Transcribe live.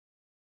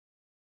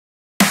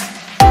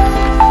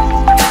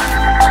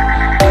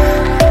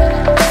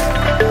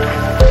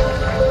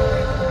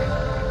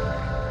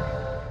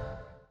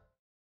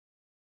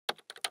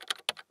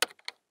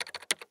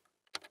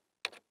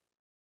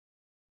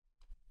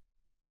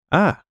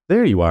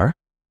There you are.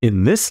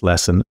 In this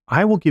lesson,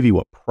 I will give you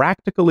a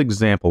practical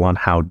example on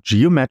how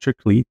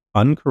geometrically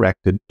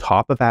uncorrected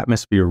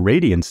top-of-atmosphere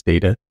radiance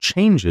data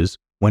changes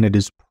when it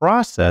is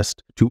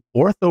processed to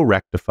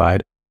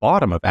orthorectified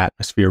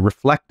bottom-of-atmosphere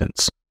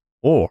reflectance,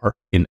 or,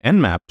 in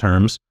EnMAP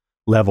terms,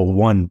 Level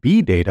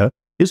 1B data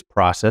is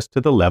processed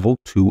to the Level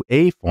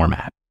 2A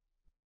format.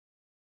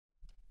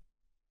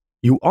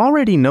 You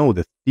already know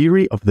the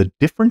theory of the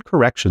different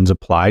corrections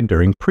applied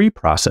during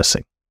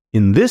preprocessing.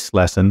 In this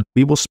lesson,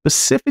 we will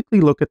specifically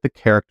look at the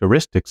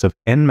characteristics of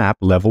EnMAP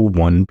Level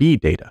 1B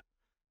data.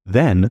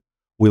 Then,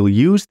 we'll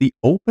use the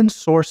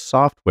open-source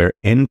software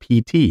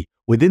NPT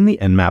within the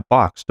EnMAP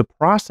box to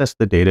process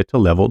the data to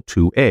Level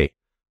 2A,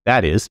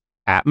 that is,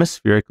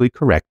 atmospherically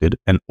corrected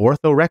and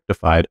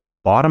orthorectified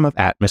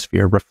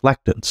bottom-of-atmosphere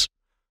reflectance.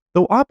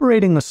 Though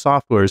operating the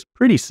software is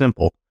pretty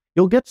simple,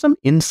 you'll get some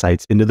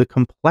insights into the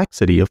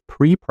complexity of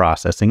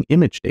pre-processing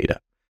image data,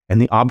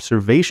 and the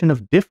observation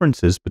of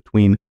differences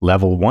between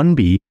Level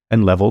 1B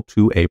and Level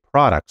 2A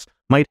products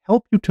might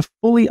help you to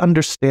fully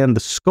understand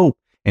the scope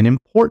and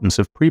importance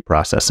of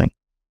preprocessing.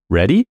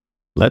 Ready?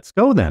 Let's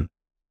go then.